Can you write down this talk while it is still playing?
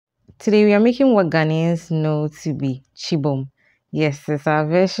Today we are making what Ghanaians know to be Chibom. Yes, it's our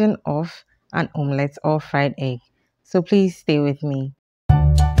version of an omelette or fried egg. So please stay with me.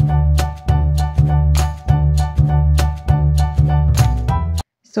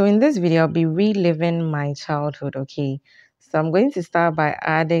 So in this video, I'll be reliving my childhood, okay? So I'm going to start by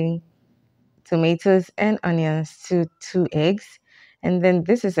adding tomatoes and onions to 2 eggs. And then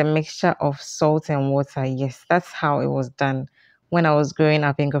this is a mixture of salt and water. Yes, that's how it was done when I was growing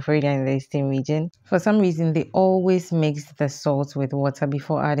up in Koforidua in the Eastern region. For some reason, they always mix the salt with water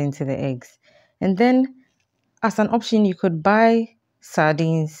before adding to the eggs. And then as an option, you could buy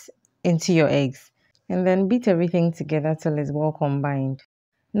sardines into your eggs and then beat everything together till it's well combined.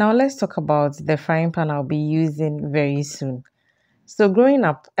 Now let's talk about the frying pan I'll be using very soon. So growing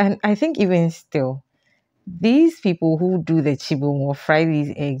up, and I think even still, these people who do the chibum or fry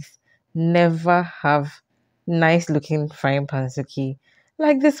these eggs never have nice looking frying pans, okay?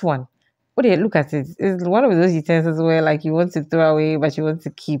 Like this one. What do you look at it? It's one of those utensils where like you want to throw away but you want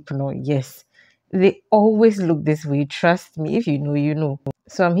to keep. No, yes. They always look this way. Trust me. If you know, you know.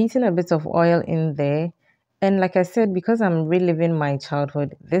 So I'm heating a bit of oil in there. And like I said, because I'm reliving my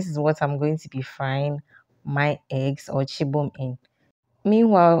childhood, this is what I'm going to be frying my eggs or chibum in.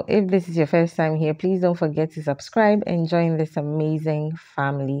 Meanwhile, if this is your first time here, please don't forget to subscribe and join this amazing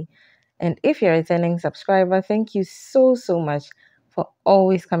family. And if you're a returning subscriber, thank you so much for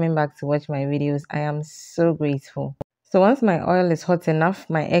always coming back to watch my videos. I am so grateful. So once my oil is hot enough,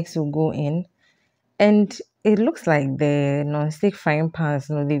 my eggs will go in. And it looks like the non-stick frying pans,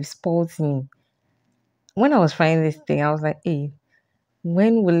 they've spoiled me. When I was frying this thing, I was like, hey,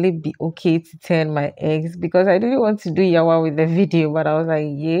 when will it be okay to turn my eggs? Because I didn't want to do yawa with the video, but I was like,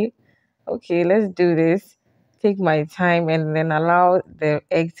 yeah, okay, let's do this. Take my time and then allow the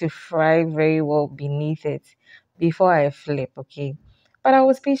egg to fry very well beneath it before I flip, okay? But I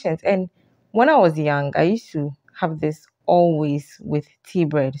was patient. And when I was young, I used to have this always with tea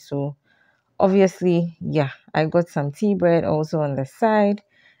bread. So obviously, yeah, I got some tea bread also on the side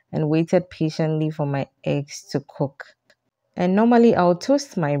and waited patiently for my eggs to cook. And normally I'll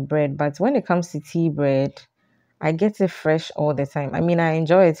toast my bread, but when it comes to tea bread, I get it fresh all the time. I mean, I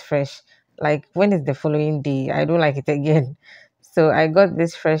enjoy it fresh. Like when it's the following day, I don't like it again. So I got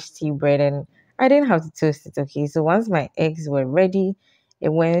this fresh tea bread and I didn't have to toast it, okay? So once my eggs were ready, it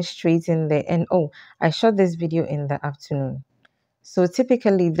went straight in there. And oh, I shot this video in the afternoon. So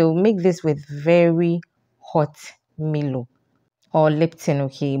typically they'll make this with very hot Milo or Lipton,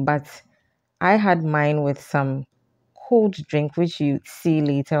 okay? But I had mine with some cold drink, which you see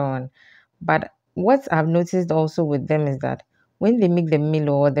later on. But what I've noticed also with them is that when they make the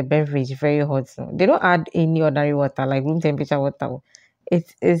Milo or the beverage very hot, they don't add any ordinary water like room temperature water.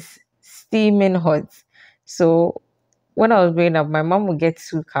 It is steaming hot. So when I was growing up, my mom would get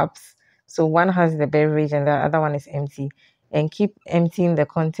 2 cups. So one has the beverage and the other one is empty, and keep emptying the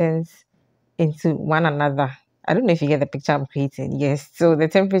contents into one another. I don't know if you get the picture I'm creating. Yes. So the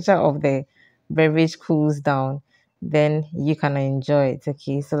temperature of the beverage cools down, then you can enjoy it.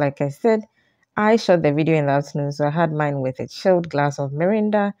 Okay. So like I said, I shot the video in the afternoon. So I had mine with a chilled glass of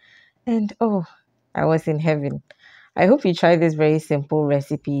Mirinda and oh, I was in heaven. I hope you try this very simple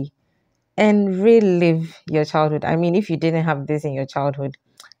recipe and relive your childhood. I mean, if you didn't have this in your childhood,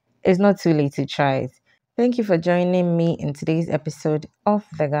 it's not too late to try it. Thank you for joining me in today's episode of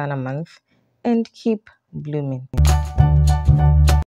the Ghana Month and keep blooming.